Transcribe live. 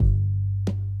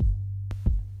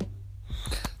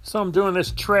So I'm doing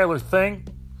this trailer thing.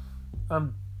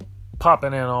 I'm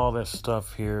popping in all this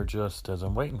stuff here just as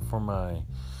I'm waiting for my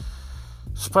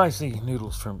spicy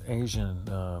noodles from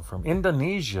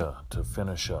Indonesia to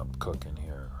finish up cooking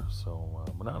here. So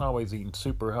we're not always eating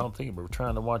super healthy, but we're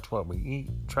trying to watch what we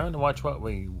eat, trying to watch what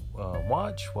we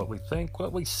watch, what we think,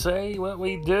 what we say, what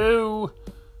we do.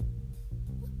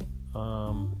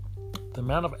 The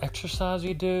amount of exercise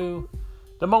you do,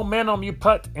 the momentum you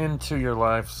put into your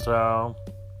lifestyle,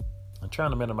 and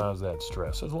trying to minimize that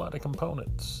stress. There's a lot of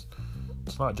components.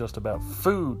 It's not just about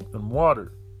food and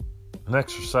water and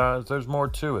exercise. There's more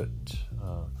to it.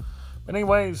 But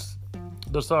anyways,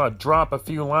 just drop a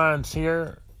few lines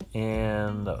here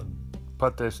and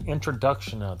put this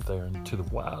introduction out there into the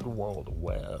wide world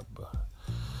web.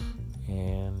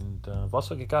 And I've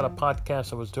also got a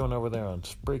podcast I was doing over there on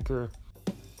Spreaker.